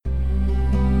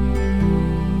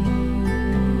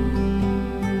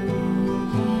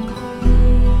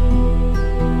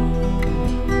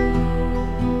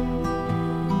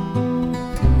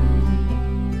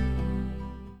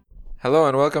Hello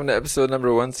and welcome to episode number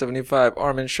 175,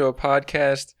 Armin Show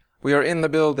Podcast. We are in the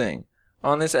building.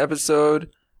 On this episode,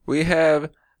 we have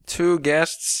two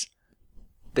guests.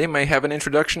 They may have an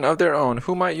introduction of their own.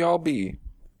 Who might y'all be?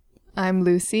 I'm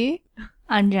Lucy.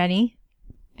 I'm Jenny.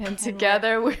 And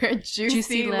together we're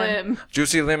Juicy Lim.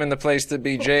 Juicy Lim in the place to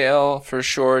be, JL for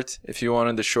short, if you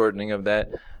wanted the shortening of that.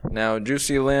 Now,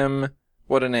 Juicy Lim,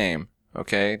 what a name.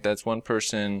 Okay, that's one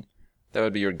person. That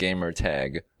would be your gamer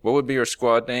tag. What would be your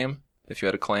squad name if you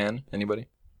had a clan? Anybody?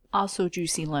 Also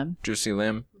Juicy Lim. Juicy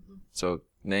Lim. Mm-hmm. So,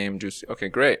 name Juicy. Okay,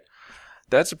 great.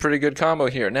 That's a pretty good combo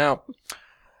here. Now,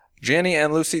 Jenny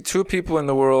and Lucy, two people in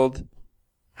the world.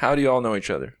 How do you all know each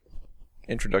other?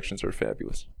 Introductions are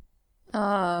fabulous.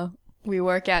 We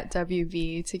work at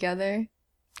WV together.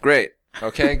 Great.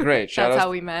 Okay, great. That's how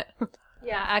we met.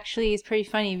 Yeah, actually, it's pretty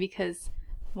funny because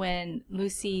when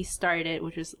Lucy started,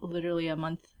 which was literally a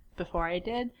month before I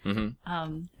did,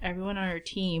 everyone on her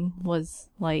team was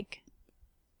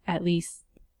at least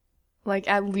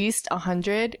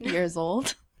 100 years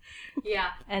old. Yeah.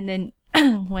 And then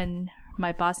when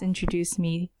my boss introduced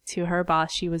me to her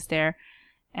boss, she was there.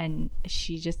 And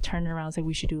she just turned around and was like,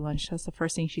 we should do lunch. That's the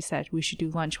first thing she said. We should do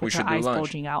lunch with her eyes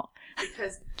bulging out.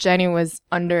 Because Jenny was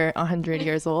under 100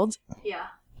 years old. Yeah.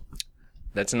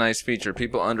 That's a nice feature.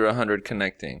 People under 100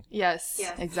 connecting. Yes,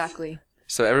 exactly.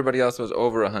 So everybody else was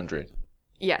over 100.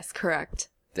 Yes, correct.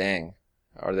 Dang.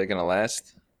 Are they going to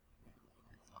last?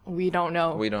 We don't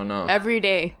know. We don't know. Every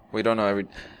day. We don't know.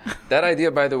 That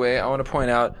idea, by the way, I want to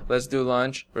point out, let's do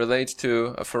lunch, relates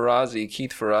to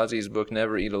Keith Ferrazzi's book,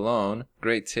 Never Eat Alone.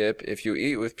 Great tip. If you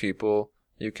eat with people,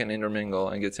 you can intermingle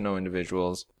and get to know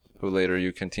individuals who later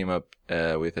you can team up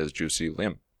with as Juicy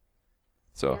Lim.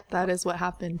 So that is what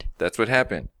happened. That's what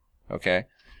happened. Okay.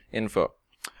 Info.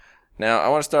 Now, I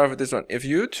want to start off with this one. If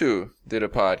you two did a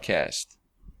podcast,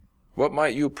 what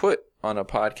might you put on a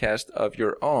podcast of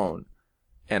your own?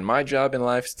 And my job in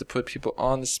life is to put people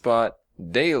on the spot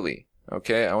daily.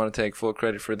 Okay? I want to take full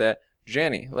credit for that.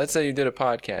 Jenny, let's say you did a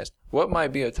podcast. What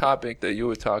might be a topic that you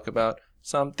would talk about?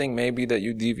 Something maybe that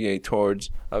you deviate towards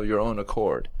of your own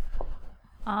accord.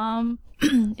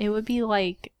 It would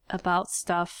be about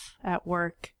stuff at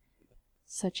work,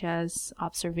 such as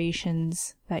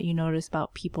observations that you notice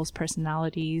about people's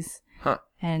personalities.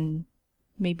 And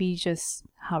maybe just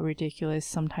how ridiculous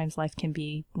sometimes life can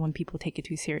be when people take it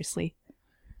too seriously.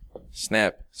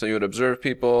 Snap. So you would observe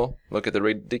people, look at the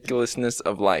ridiculousness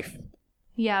of life.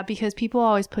 Yeah, because people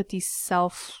always put these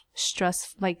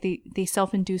self-stress, they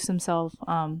self-induce themselves,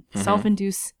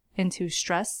 self-induce into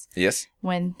stress. Yes.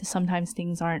 When sometimes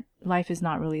life is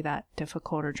not really that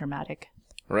difficult or dramatic.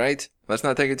 Right? Let's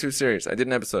not take it too serious. I did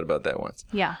an episode about that once.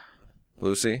 Yeah.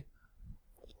 Lucy?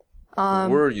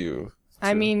 Were you?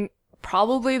 I mean,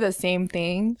 probably the same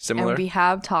thing. Similar? And we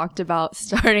have talked about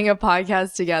starting a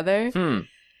podcast together.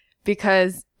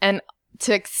 Because, and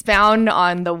to expound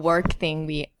on the work thing,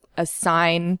 we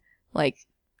assign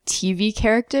TV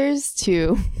characters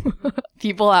to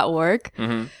people at work.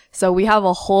 So we have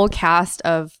a whole cast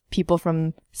of people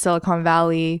from Silicon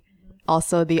Valley,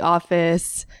 also The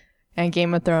Office and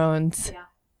Game of Thrones. Yeah.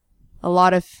 A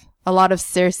lot of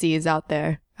Circes out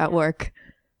there at work.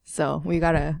 So we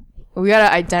gotta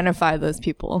identify those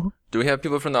people. Do we have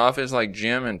people from The Office like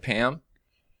Jim and Pam?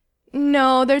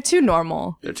 No, they're too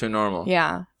normal. They're too normal.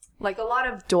 Yeah. A lot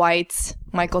of Dwight,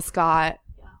 Michael Scott.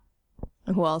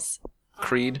 Yeah. Who else?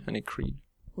 Creed? Any Creed?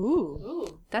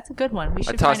 Ooh. That's a good one. We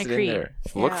should find a Creed. I tossed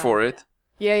it in there. Look for it.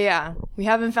 Yeah. We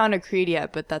haven't found a Creed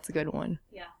yet, but that's a good one.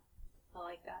 Yeah. I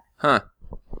like that. Huh.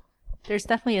 There's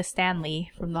definitely a Stanley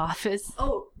from The Office.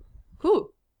 Oh.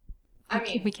 Who?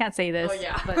 We can't say this. Oh,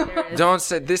 yeah. But there is. Don't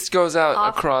say this goes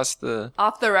out across the...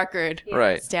 Off the record. Yeah.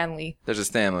 Right. Stanley. There's a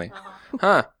Stanley.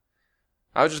 Huh.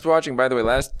 I was just watching, by the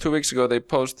way, 2 weeks ago, they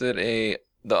posted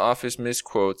The Office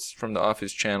misquotes from The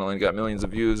Office channel and got millions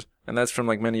of views. And that's from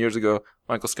many years ago.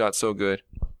 Michael Scott's so good.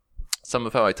 Some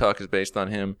of how I talk is based on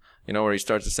him. You know, where he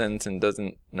starts a sentence and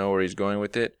doesn't know where he's going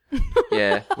with it.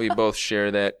 Yeah, we both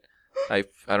share that. I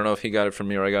don't know if he got it from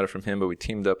me or I got it from him, but we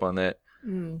teamed up on that.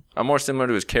 I'm more similar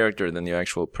to his character than the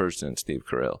actual person, Steve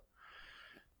Carell.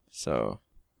 So,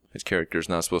 his character is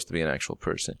not supposed to be an actual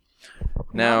person.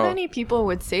 Now, not many people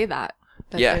would say that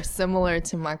they're similar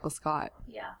to Michael Scott.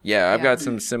 Yeah, I've got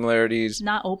some similarities.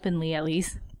 Not openly, at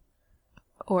least.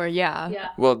 Or,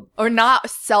 Well, or not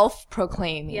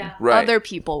self-proclaiming. Yeah. Right. Other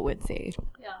people would say.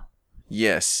 Yeah.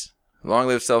 Yes. Long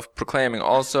live self-proclaiming.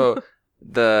 Also,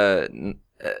 the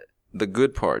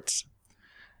good parts.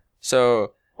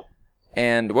 So,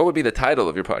 and what would be the title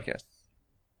of your podcast?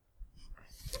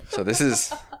 So this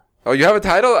is Oh, you have a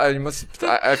title?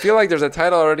 I feel like there's a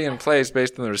title already in place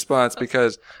based on the response,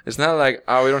 because it's not like,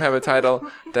 oh, we don't have a title.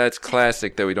 That's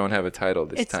classic that we don't have a title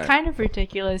this time. It's kind of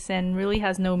ridiculous and really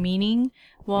has no meaning.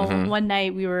 Well, one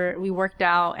night we worked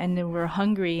out and then we were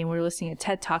hungry and we were listening to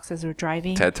TED Talks as we were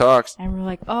driving. TED Talks. And we're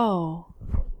like, oh,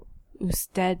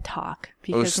 Usted Talk.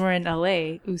 Because we're in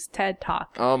LA. Usted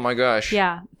Talk. Oh my gosh.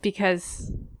 Yeah,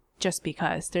 because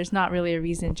there's not really a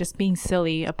reason. Just being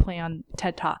silly, a play on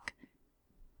TED Talk.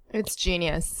 It's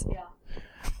genius. Yeah.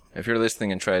 If you're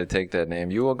listening and try to take that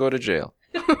name, you will go to jail.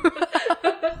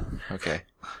 Okay.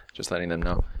 Just letting them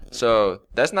know. So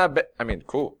that's not bad. I mean,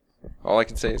 cool. All I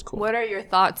can say is cool. What are your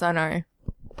thoughts on our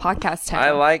podcast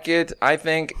title? I like it. I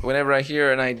think whenever I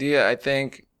hear an idea, I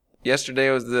think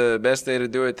yesterday was the best day to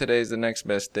do it. Today's the next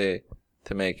best day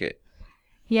to make it.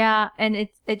 Yeah, and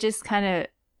it just kind of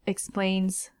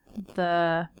explains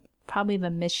probably the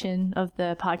mission of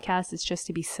the podcast is just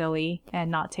to be silly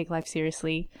and not take life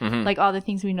seriously. Mm-hmm. Like all the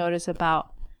things we notice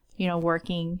about,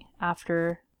 working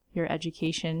after your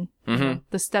education,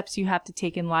 the steps you have to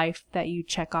take in life that you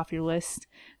check off your list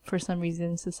for some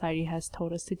reason society has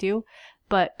told us to do.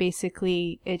 But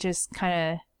basically it just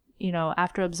kind of,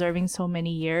 after observing so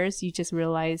many years, you just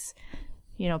realize,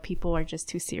 people are just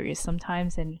too serious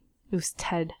sometimes, and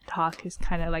TED Talk is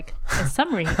kind of like a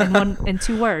summary in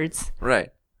 2 words.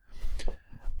 Right.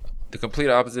 The complete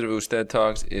opposite of Usted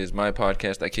Talks is my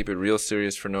podcast. I keep it real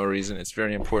serious for no reason. It's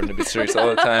very important to be serious all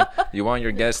the time. You want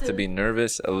your guests to be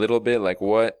nervous a little bit, like,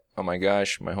 what? Oh my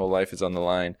gosh, my whole life is on the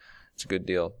line. It's a good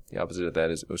deal. The opposite of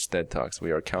that is Usted Talks.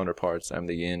 We are counterparts. I'm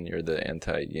the yin, you're the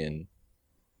anti-yin.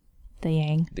 The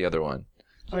yang. The other one.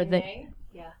 Or the yang?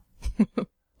 Yeah.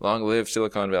 Long live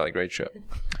Silicon Valley. Great show.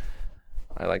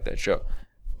 I like that show.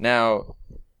 Now,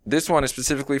 this one is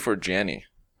specifically for Jenny,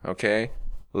 okay?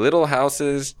 Little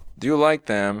houses, do you like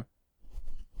them?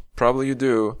 Probably you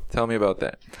do. Tell me about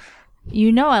that.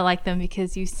 I like them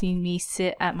because you've seen me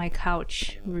sit at my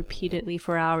couch repeatedly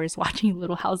for hours watching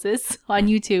Little Houses on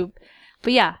YouTube.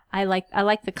 But yeah, I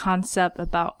like the concept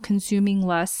about consuming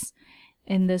less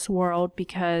in this world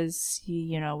because,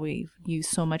 we've used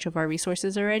so much of our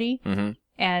resources already. Mm-hmm.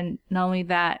 And not only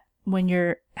that, when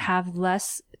you have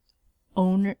less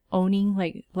owning,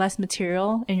 like less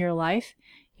material in your life,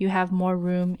 you have more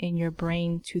room in your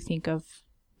brain to think of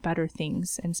better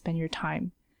things and spend your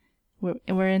time.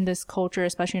 We're in this culture,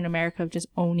 especially in America, of just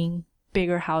owning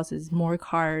bigger houses, more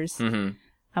cars. Mm-hmm.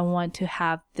 I want to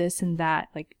have this and that,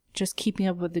 like just keeping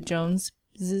up with the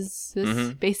Joneses,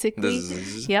 basically.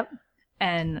 Yep.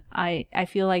 And I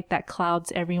feel like that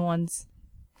clouds everyone's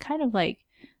kind of like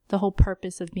the whole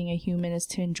purpose of being a human is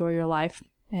to enjoy your life,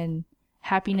 and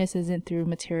happiness isn't through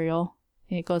material.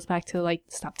 And it goes back to like,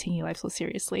 stop taking life so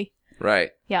seriously.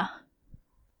 Right. Yeah.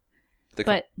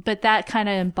 But that kind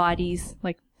of embodies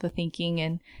like the thinking,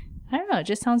 and I don't know, it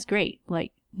just sounds great.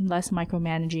 Like less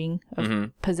micromanaging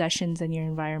of possessions in your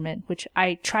environment, which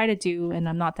I try to do and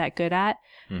I'm not that good at,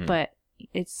 but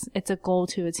it's a goal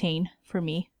to attain for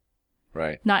me.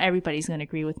 Right. Not everybody's going to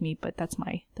agree with me, but that's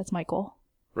my goal.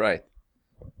 Right.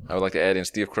 I would like to add in,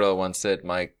 Steve Carell once said,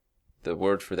 the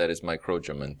word for that is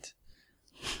microagement.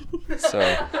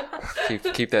 So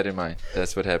keep that in mind.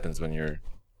 That's what happens when you're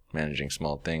managing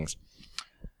small things.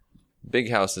 Big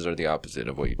houses are the opposite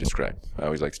of what you described. I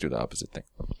always like to do the opposite thing.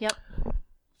 Yep.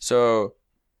 So,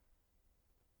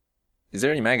 is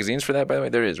there any magazines for that, by the way?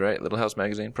 There is, right? Little House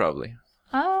Magazine? Probably.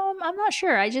 I'm not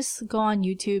sure. I just go on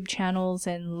YouTube channels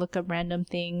and look up random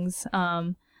things.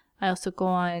 I also go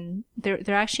on,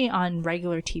 they're actually on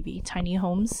regular TV, tiny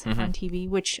homes on TV,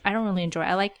 which I don't really enjoy.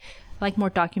 I like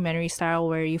more documentary style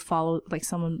where you follow, like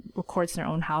someone records their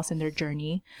own house and their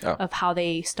journey of how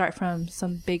they start from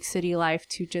some big city life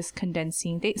to just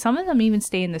condensing. Some of them even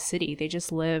stay in the city. They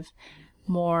just live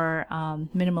more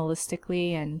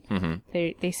minimalistically, and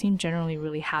they seem generally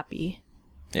really happy.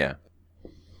 Yeah.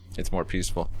 It's more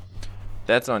peaceful.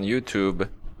 That's on YouTube.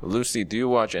 Lucy, do you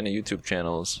watch any YouTube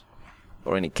channels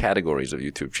or any categories of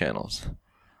YouTube channels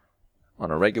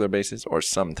on a regular basis or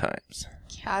sometimes?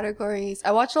 Categories.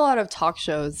 I watch a lot of talk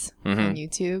shows on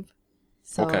YouTube.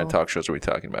 So what kind of talk shows are we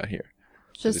talking about here?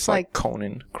 Just like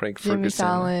Conan, Craig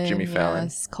Ferguson, Jimmy Fallon,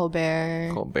 yes,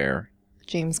 Colbert,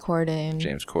 James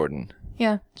Corden.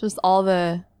 Yeah, just all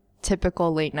the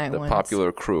typical late night ones. The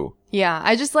popular crew. Yeah,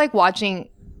 I just like watching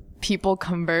people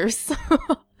converse.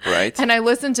 Right. And I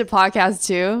listen to podcasts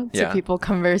too, to people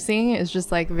conversing. It's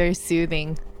just like very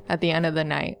soothing at the end of the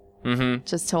night. Mm-hmm.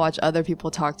 Just to watch other people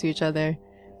talk to each other.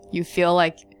 You feel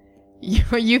like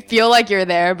you feel like you're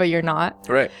there, but you're not.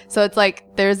 Right. So it's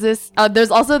like there's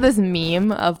also this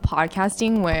meme of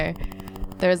podcasting where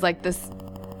there's like this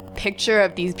picture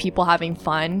of these people having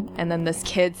fun, and then this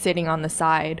kid sitting on the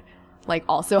side, like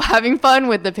also having fun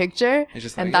with the picture.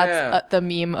 Just and like, that's the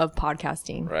meme of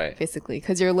podcasting, right? Basically,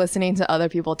 because you're listening to other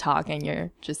people talk and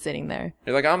you're just sitting there.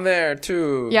 You're like, I'm there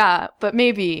too. Yeah, but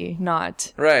maybe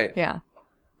not. Right. Yeah.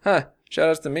 Huh. Shout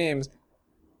outs to memes.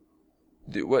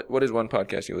 What is one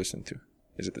podcast you listen to?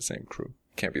 Is it the same crew?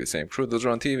 Can't be the same crew. Those are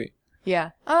on TV.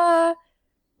 Yeah.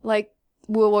 Like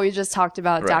what we just talked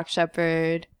about, right. Dak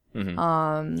Shepard.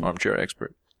 Mm-hmm. Armchair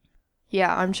Expert.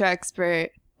 Yeah, Armchair Expert.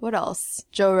 What else?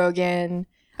 Joe Rogan.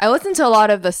 I listen to a lot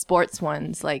of the sports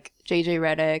ones, like JJ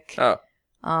Redick. Oh.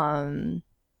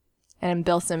 And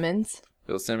Bill Simmons.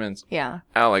 Bill Simmons. Yeah.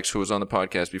 Alex, who was on the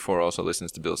podcast before, also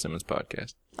listens to Bill Simmons'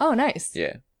 podcast. Oh, nice.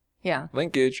 Yeah. Yeah.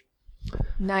 Linkage.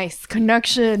 Nice.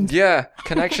 Connection. Yeah.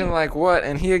 Connection like what?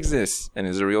 And he exists and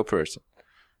is a real person.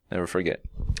 Never forget.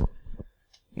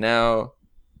 Now,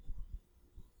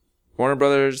 Warner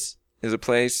Brothers is a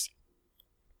place.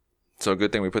 So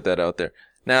good thing we put that out there.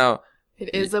 Now. It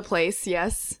is a place,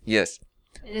 yes. Yes.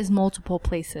 It is multiple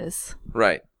places.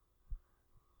 Right.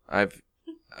 I've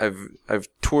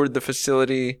toured the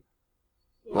facility.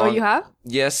 Oh, you have?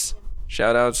 Yes.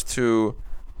 Shout outs to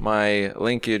my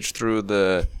linkage through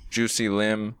the Juicy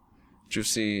Limb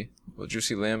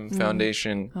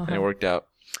Foundation, and it worked out.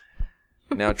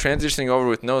 Now, transitioning over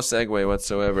with no segue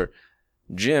whatsoever,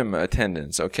 gym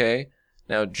attendance, okay?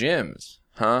 Now, gyms,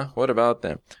 huh? What about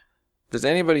them? Does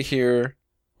anybody here,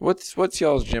 what's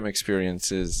y'all's gym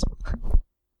experiences?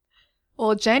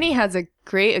 Well, Jenny has a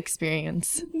great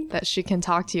experience that she can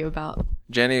talk to you about.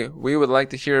 Jenny, we would like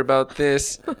to hear about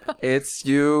this. It's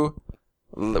you.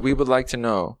 We would like to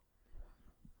know.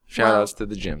 Shout outs to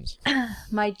the gyms.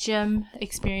 My gym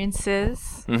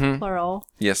experiences, plural,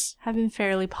 yes, have been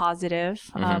fairly positive.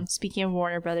 Speaking of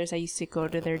Warner Brothers, I used to go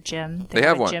to their gym. They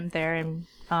have a one gym there, and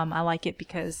I like it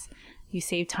because you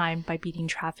save time by beating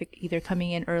traffic, either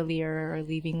coming in earlier or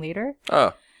leaving later.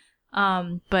 Oh.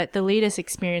 But the latest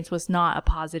experience was not a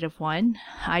positive one.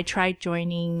 I tried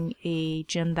joining a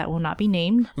gym that will not be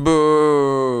named.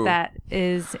 Boo! That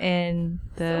is in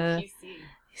the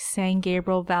San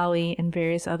Gabriel Valley and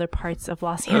various other parts of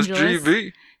Los Angeles.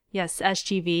 SGV? Yes,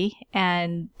 SGV.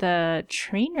 And the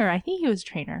trainer, I think he was a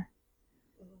trainer.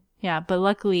 Yeah, but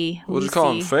luckily, we'll just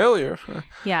call him Failure.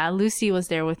 Yeah, Lucy was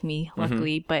there with me,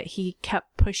 luckily, but he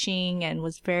kept pushing and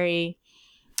was very,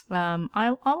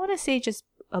 I want to say just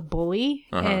a bully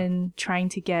and trying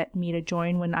to get me to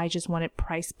join when I just wanted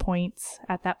price points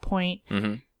at that point.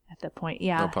 At that point,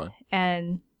 yeah. No pun.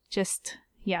 And just,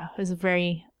 yeah, it was a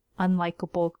very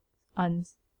unlikable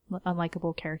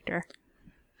character.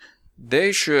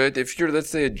 They should, if you're,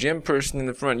 let's say, a gym person in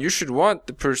the front, you should want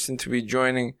the person to be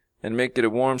joining and make it a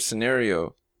warm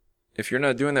scenario. If you're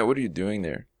not doing that, what are you doing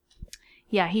there?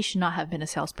 Yeah, he should not have been a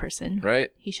salesperson.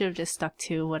 Right? He should have just stuck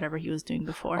to whatever he was doing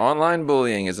before. Online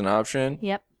bullying is an option.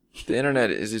 Yep. The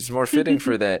internet is more fitting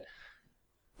for that.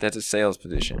 That's a sales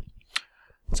position.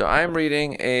 So I'm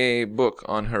reading a book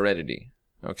on heredity.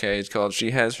 Okay, it's called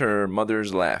She Has Her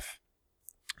Mother's Laugh.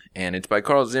 And it's by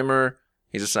Carl Zimmer.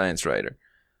 He's a science writer.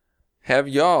 Have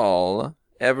y'all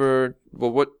ever,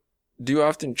 what do you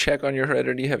often check on your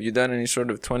heredity? Have you done any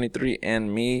sort of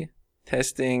 23andMe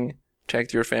testing?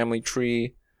 Checked your family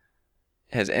tree?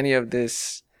 Has any of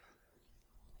this?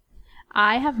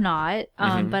 I have not,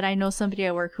 but I know somebody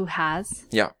at work who has.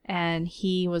 Yeah. And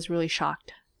he was really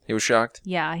shocked. He was shocked?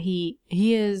 Yeah, he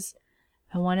is,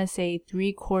 I want to say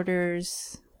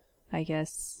 3/4, I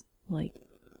guess, like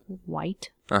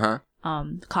white.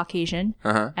 Caucasian.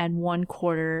 And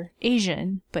 1/4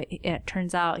 Asian. But it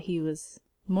turns out he was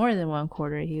more than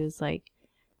 1/4. He was like,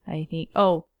 I think,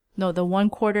 no, the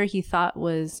 1/4 he thought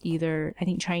was either, I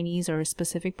think, Chinese or a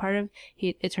specific part of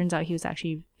it turns out he was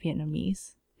actually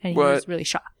Vietnamese. And he was really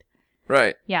shocked.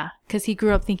 Right. Yeah, because he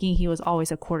grew up thinking he was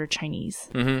always a quarter Chinese.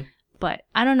 But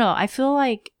I don't know. I feel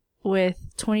like with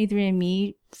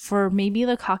 23andMe, for maybe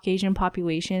the Caucasian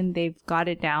population, they've got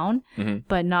it down,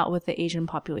 but not with the Asian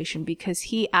population, because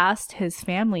he asked his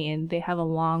family and they have a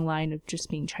long line of just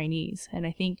being Chinese. And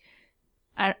I think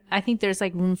there's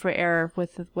like room for error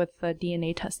with the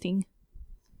DNA testing.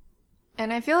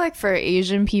 And I feel like for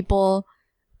Asian people,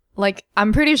 like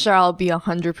I'm pretty sure I'll be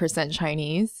 100%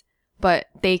 Chinese, but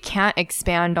they can't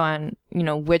expand on,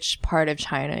 which part of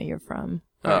China you're from.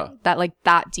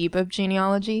 That deep of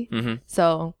genealogy.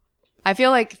 So I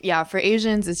feel like, yeah, for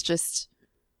Asians, it's just,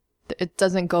 it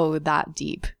doesn't go that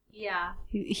deep. Yeah.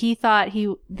 He thought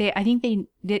I think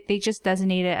they just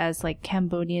designate it as like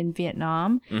Cambodian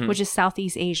Vietnam, which is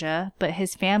Southeast Asia, but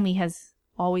his family has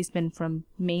always been from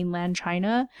mainland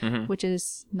China, which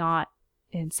is not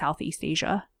in Southeast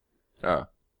Asia. Oh.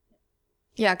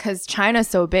 Yeah, because China's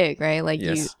so big, right? Like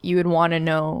Yes. you would want to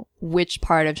know which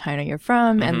part of China you're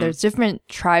from, and there's different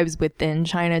tribes within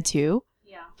China too.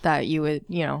 Yeah. That you would,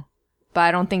 but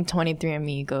I don't think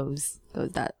 23andMe goes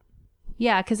that.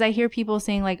 Yeah, because I hear people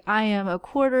saying like, I am a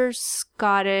quarter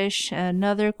Scottish,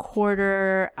 another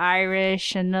quarter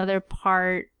Irish, another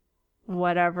part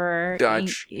whatever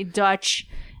Dutch,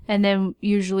 and then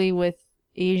usually with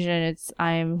Asian, it's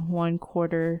I'm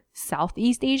 1/4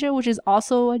 Southeast Asia, which is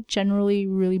also a generally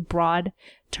really broad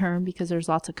term because there's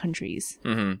lots of countries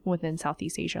within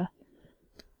Southeast Asia.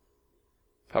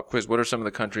 Pop quiz, what are some of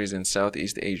the countries in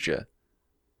Southeast Asia?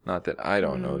 Not that I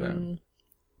don't know them.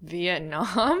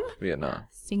 Vietnam.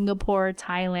 Singapore,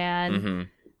 Thailand,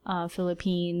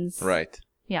 Philippines. Right.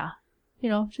 Yeah.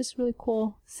 Just really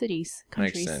cool cities,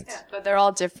 countries. Makes sense. Yeah, but they're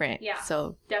all different. Yeah,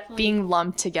 So definitely. being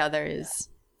lumped together is...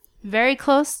 Very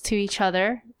close to each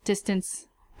other, distance,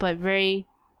 but very,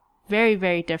 very,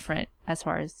 very different as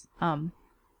far as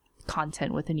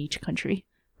content within each country.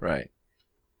 Right.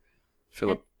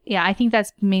 Philip. Yeah, I think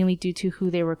that's mainly due to who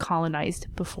they were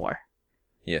colonized before.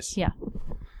 Yes. Yeah.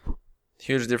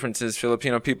 Huge differences.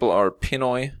 Filipino people are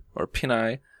Pinoy or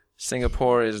Pinay.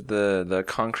 Singapore is the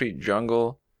concrete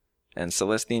jungle. And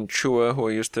Celestine Chua, who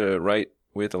I used to write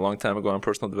with a long time ago on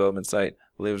personal development site,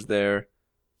 lives there.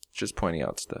 Just pointing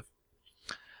out stuff.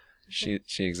 She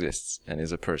exists and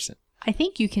is a person. I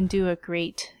think you can do a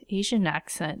great Asian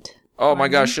accent. Oh my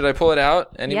gosh, should I pull it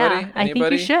out? Anybody? Yeah, I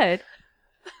think you should.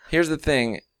 Here's the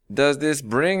thing. Does this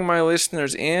bring my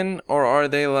listeners in, or are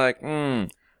they like,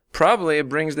 probably it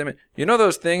brings them in. You know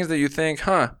those things that you think,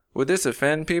 would this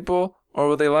offend people, or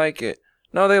would they like it?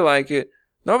 No, they like it.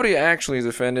 Nobody actually is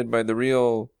offended by the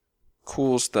real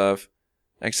cool stuff,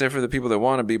 except for the people that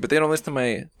want to be, but they don't listen to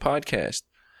my podcast.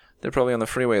 They're probably on the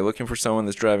freeway looking for someone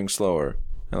that's driving slower.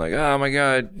 And like, oh my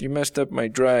God, you messed up my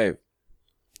drive.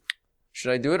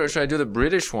 Should I do it, or should I do the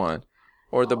British one?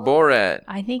 Or the Borat?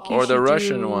 I think you or should the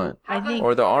Russian do, one? I think,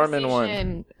 Or the Armin one?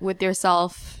 And with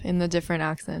yourself in the different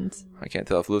accents. I can't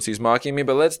tell if Lucy's mocking me,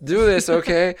 but let's do this,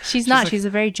 okay? She's not. She's a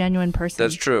very genuine person.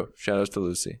 That's true. Shout outs to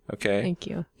Lucy, okay? Thank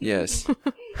you. Yes.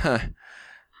 So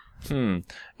I'm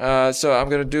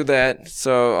going to do that.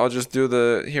 So I'll just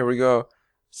do here we go.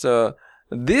 So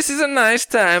this is a nice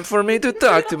time for me to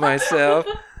talk to myself.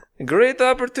 Great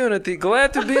opportunity.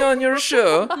 Glad to be on your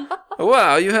show.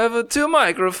 Wow, you have 2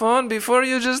 microphones. Before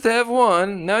you just have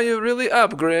 1. Now you really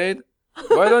upgrade.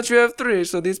 Why don't you have 3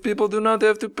 so these people do not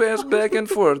have to pass back and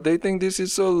forth? They think this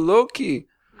is so low-key.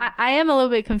 I am a little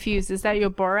bit confused. Is that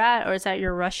your Borat or is that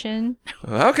your Russian?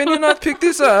 How can you not pick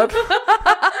this up?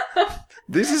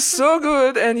 This is so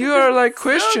good, and you are like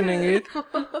questioning it.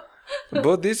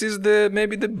 But this is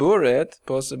maybe the Borat,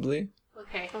 possibly.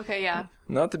 Okay, yeah.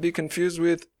 Not to be confused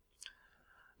with,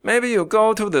 maybe you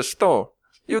go to the store.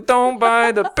 You don't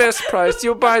buy the best price,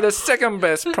 you buy the second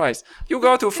best price. You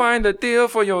got to find a deal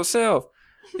for yourself.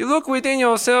 You look within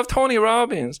yourself, Tony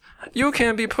Robbins. You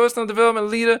can be personal development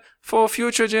leader for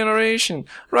future generation.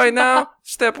 Right now,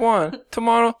 step 1.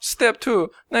 Tomorrow, step 2.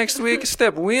 Next week,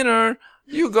 step winner.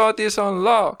 You got this on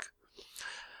lock.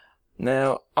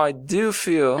 Now, I do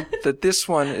feel that this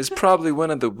one is probably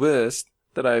one of the worst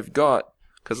that I've got.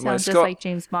 Because Sounds just like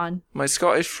James Bond. My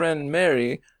Scottish friend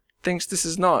Mary thinks this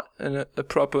is not a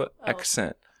proper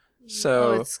accent.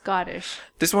 So it's Scottish.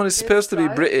 This one is supposed to be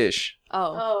British.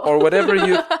 Oh. Or whatever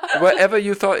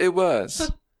you thought it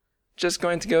was. Just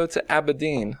going to go to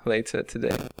Aberdeen later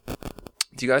today.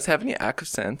 Do you guys have any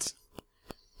accents?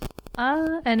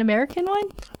 An American one?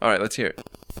 All right, let's hear it.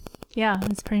 Yeah,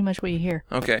 that's pretty much what you hear.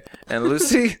 Okay. And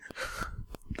Lucy?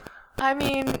 I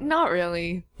mean, not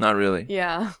really. Not really.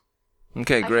 Yeah.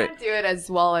 Okay, great. I can't do it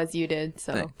as well as you did,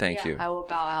 so Thank you. I will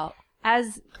bow out.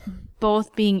 As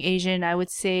both being Asian, I would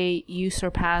say you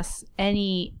surpass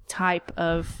any type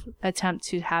of attempt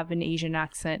to have an Asian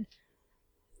accent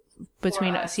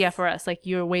between us. Yeah, for us. Like,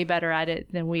 you're way better at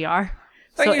it than we are.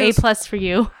 Thank so you. A+ for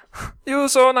you. You're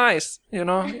so nice, you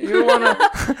know. You wanna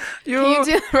Can you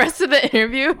do the rest of the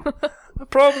interview?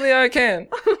 Probably I can.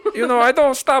 You know, I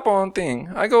don't stop on thing.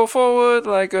 I go forward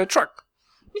like a truck.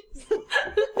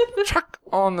 Truck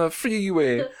on the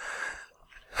freeway.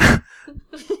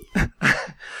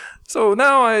 So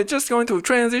now I just going to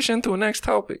transition to the next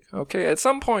topic. Okay, at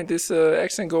some point this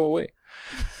accent go away.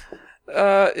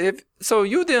 So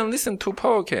you didn't listen to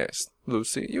podcast,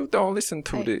 Lucy. You don't listen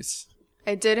to this.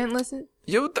 I didn't listen.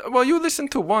 You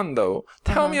listened to one though.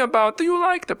 Tell me about. Do you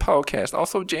like the podcast?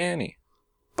 Also, Jenny.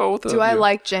 Both of you. Do I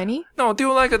like Jenny? No. Do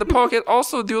you like the podcast?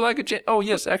 Also, do you like Jenny? Oh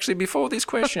yes, actually, before this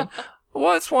question,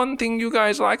 what's one thing you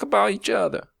guys like about each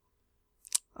other?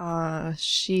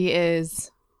 She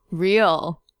is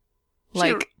real.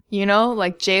 Like You know,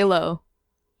 like J-Lo.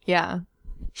 Yeah.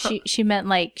 She meant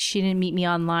like she didn't meet me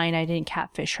online. I didn't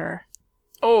catfish her.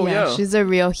 Oh, yeah. She's a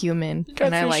real human,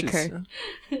 and I like Catfish her.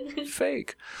 is,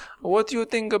 fake. What do you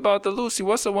think about the Lucy?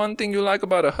 What's the one thing you like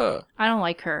about her? I don't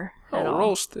like her at all,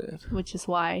 roasted. which is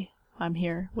why I'm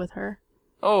here with her.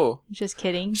 Oh, Just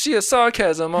kidding. she a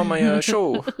sarcasm on my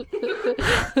show.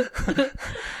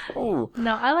 Oh,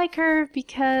 No, I like her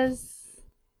because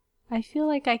I feel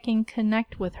like I can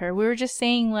connect with her. We were just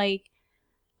saying like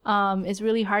it's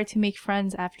really hard to make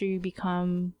friends after you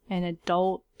become an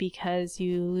adult because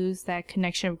you lose that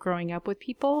connection of growing up with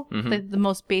people. The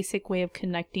most basic way of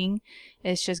connecting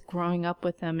is just growing up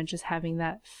with them and just having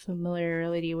that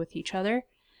familiarity with each other.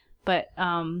 But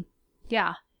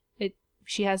yeah,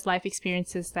 she has life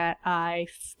experiences that I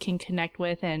can connect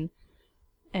with, and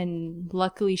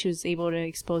luckily she was able to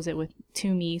expose it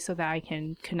to me so that I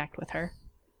can connect with her.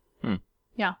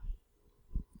 Yeah.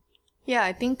 Yeah,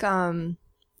 I think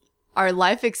our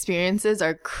life experiences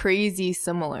are crazy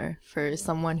similar for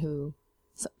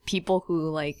people who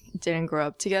like didn't grow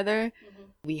up together.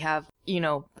 We have,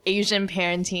 Asian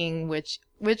parenting, which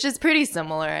is pretty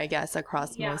similar, I guess,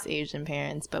 across most Asian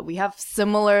parents, but we have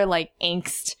similar like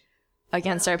angst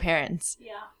against our parents.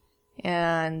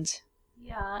 And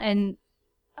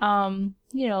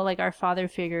like our father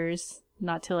figures,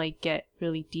 not to like get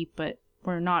really deep, but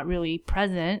were not really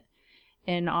present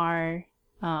in our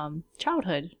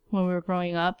childhood when we were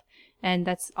growing up, and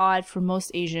that's odd for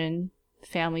most Asian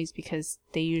families because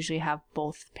they usually have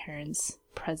both parents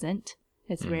present.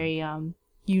 It's very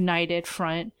united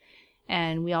front,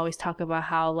 and we always talk about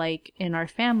how like in our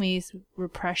families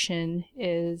repression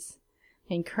is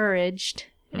encouraged,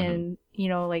 and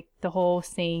like the whole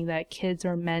saying that kids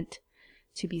are meant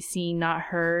to be seen, not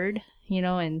heard,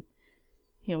 and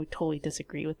we totally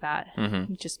disagree with that.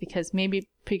 Just because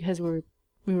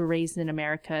we were raised in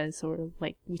America, so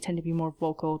like we tend to be more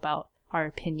vocal about our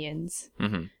opinions.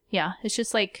 Yeah, it's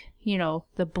just like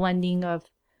the blending of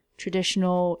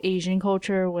traditional Asian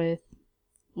culture with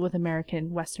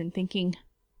American Western thinking.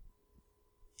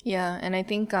 Yeah, and I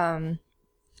think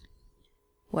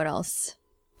what else?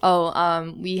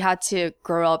 We had to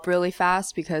grow up really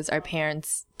fast because our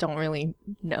parents don't really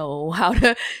know how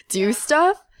to do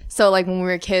stuff. So like when we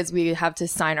were kids, we have to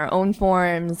sign our own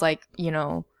forms, like,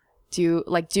 do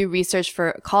research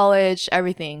for college,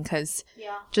 everything. Cause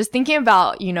just thinking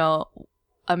about,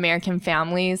 American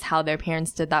families, how their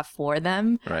parents did that for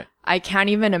them. right. I can't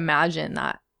even imagine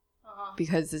that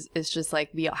because it's just like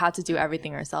we had to do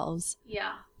everything ourselves.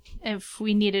 Yeah. If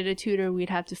we needed a tutor, we'd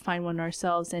have to find one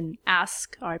ourselves and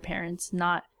ask our parents.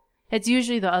 It's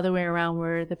usually the other way around,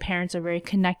 where the parents are very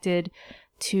connected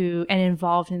to and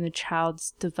involved in the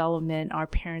child's development. Our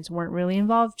parents weren't really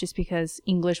involved just because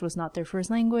English was not their first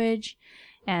language,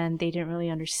 and they didn't really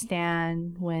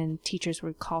understand when teachers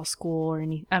would call school or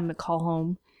call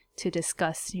home to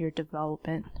discuss your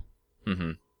development.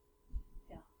 Yeah.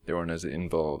 They weren't as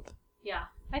involved. Yeah.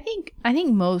 I think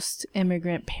most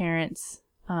immigrant parents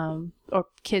or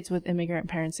kids with immigrant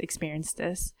parents experienced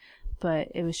this, but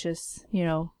it was just,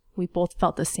 we both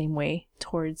felt the same way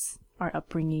towards our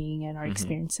upbringing and our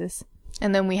experiences.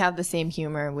 And then we have the same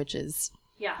humor, which is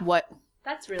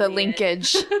that's really the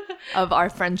linkage of our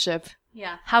friendship.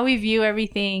 Yeah. How we view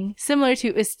everything, similar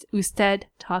to Usted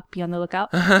talk. Be on the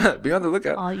lookout. Be on the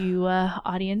lookout. All you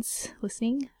audience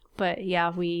listening. But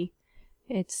yeah,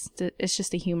 it's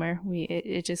just the humor. We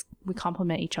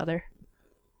complement each other.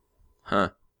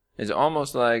 Huh. It's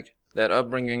almost like that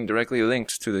upbringing directly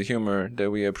links to the humor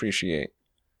that we appreciate.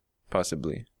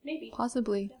 Possibly. Maybe.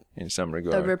 Possibly. In some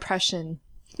regard. The repression.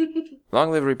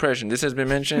 Long live repression. This has been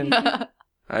mentioned.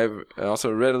 I've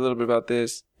also read a little bit about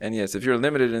this. And yes, if you're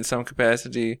limited in some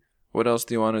capacity, what else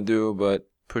do you want to do but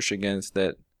push against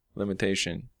that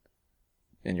limitation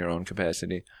in your own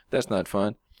capacity? That's not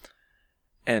fun.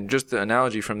 And just the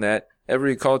analogy from that,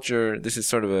 every culture, this is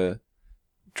sort of a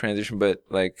transition, but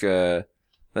like,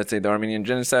 let's say the Armenian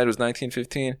genocide was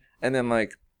 1915, and then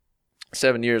like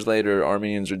 7 years later,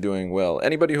 Armenians are doing well.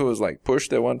 Anybody who was like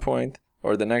pushed at one point,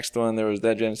 or the next one, there was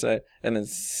that genocide, and then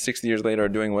 60 years later are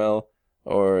doing well,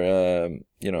 or,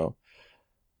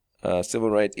 civil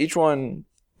rights. Each one,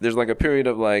 there's like a period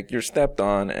of like, you're stepped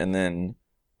on, and then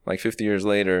like 50 years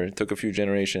later, it took a few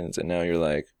generations, and now you're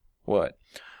like, what?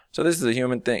 So this is a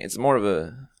human thing. It's more of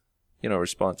a,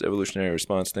 evolutionary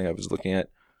response thing I was looking at,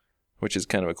 which is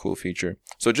kind of a cool feature.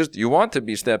 So just, you want to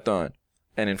be stepped on,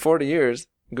 and in 40 years,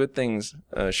 good things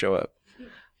show up.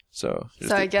 So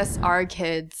I guess our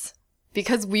kids,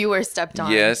 because we were stepped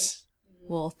on, yes,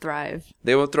 will thrive.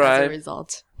 They will thrive as a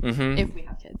result. If we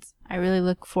have kids. I really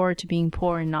look forward to being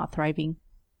poor and not thriving.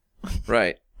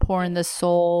 Right. poor in the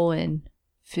soul and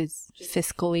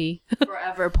fiscally.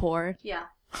 Forever poor. Yeah.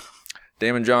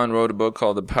 Damon John wrote a book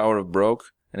called The Power of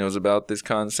Broke, and it was about this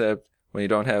concept when you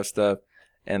don't have stuff.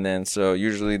 And then so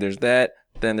usually there's that.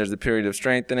 Then there's the period of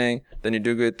strengthening. Then you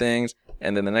do good things.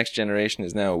 And then the next generation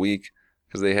is now weak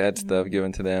because they had stuff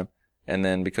given to them. And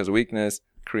then because weakness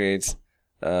creates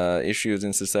issues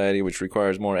in society, which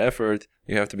requires more effort,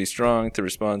 you have to be strong to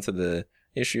respond to the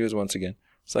issues. Once again,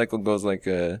 cycle goes like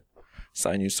a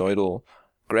sinusoidal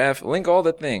graph. Link all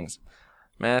the things.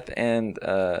 Math and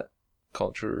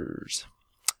cultures.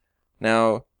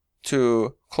 Now,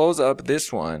 to close up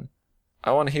this one,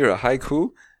 I want to hear a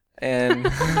haiku. And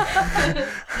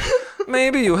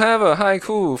maybe you have a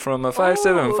haiku from a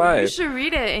 575. You should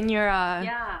read it in your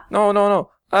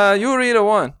No. You read a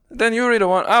one. Then you read a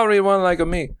one. I'll read one like a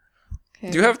me.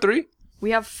 Okay. Do you have 3?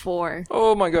 We have 4.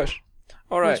 Oh my gosh.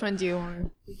 All right. Which one do you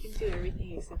want? We can do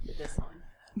everything except for this one.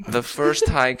 The first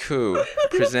haiku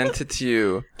presented to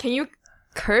you. Can you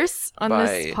curse on By,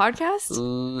 this podcast? It's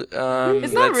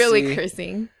let's not really see.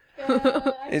 cursing.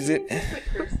 Is it?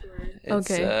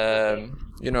 It's, Okay.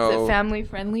 you Is know, it family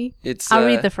friendly? it's. I'll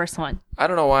read the first one. I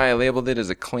don't know why I labeled it as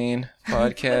a clean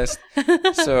podcast.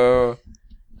 So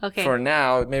Okay. for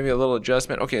now, maybe a little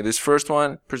adjustment. Okay, this first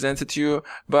one presented to you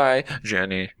by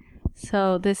Jenny.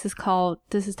 So this is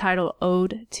titled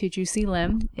Ode to Juicy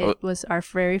Lim. It was our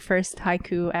very first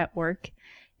haiku at work.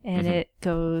 And it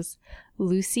goes,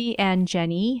 Lucy and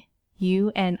Jenny,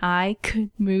 you and I could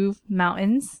move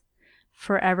mountains.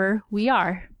 Forever we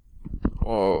are.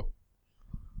 Oh,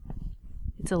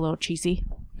 It's a little cheesy.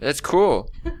 that's cool.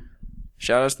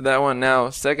 Shout outs to that one. Now,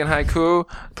 second haiku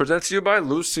presented to you by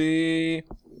Lucy.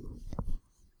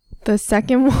 The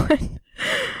second one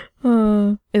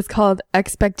is called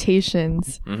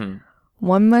Expectations.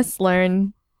 One must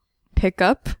learn pick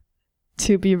up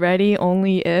to be ready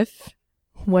only if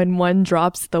when one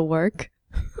drops the work.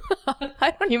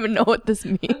 I don't even know what this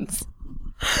means.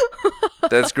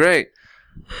 That's great.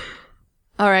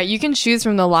 All right, you can choose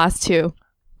from the last 2.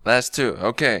 Last 2.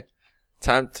 Okay.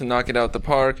 Time to knock it out the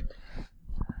park.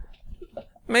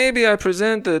 Maybe I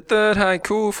present the third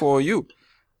haiku for you.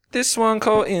 This one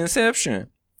called Inception.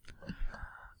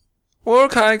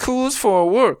 Work haikus for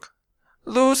work.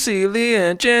 Lucy Lee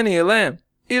and Jenny Lam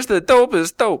is the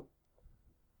dopest dope.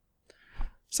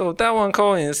 So that one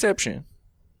called Inception.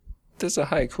 This is a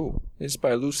haiku. It's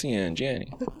by Lucy and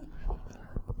Jenny.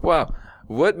 Wow.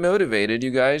 What motivated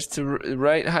you guys to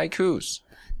write haikus?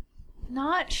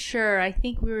 Not sure. I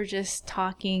think we were just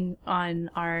talking on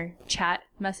our chat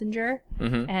messenger.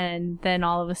 And then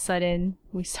all of a sudden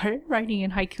we started writing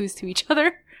in haikus to each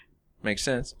other. Makes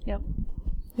sense. Yep.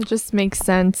 It just makes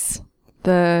sense.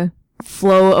 The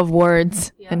flow of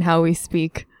words and how we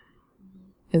speak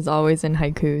is always in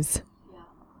haikus.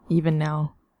 Even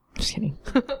now. Just kidding.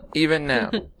 Even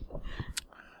now.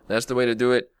 That's the way to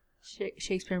do it.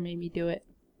 Shakespeare made me do it.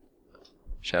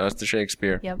 Shout outs to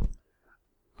Shakespeare. Yep.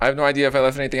 I have no idea if I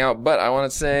left anything out, but I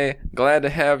want to say glad to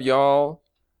have y'all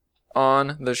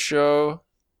on the show.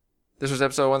 This was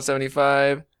episode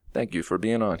 175. Thank you for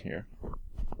being on here.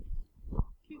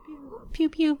 Pew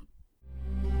pew.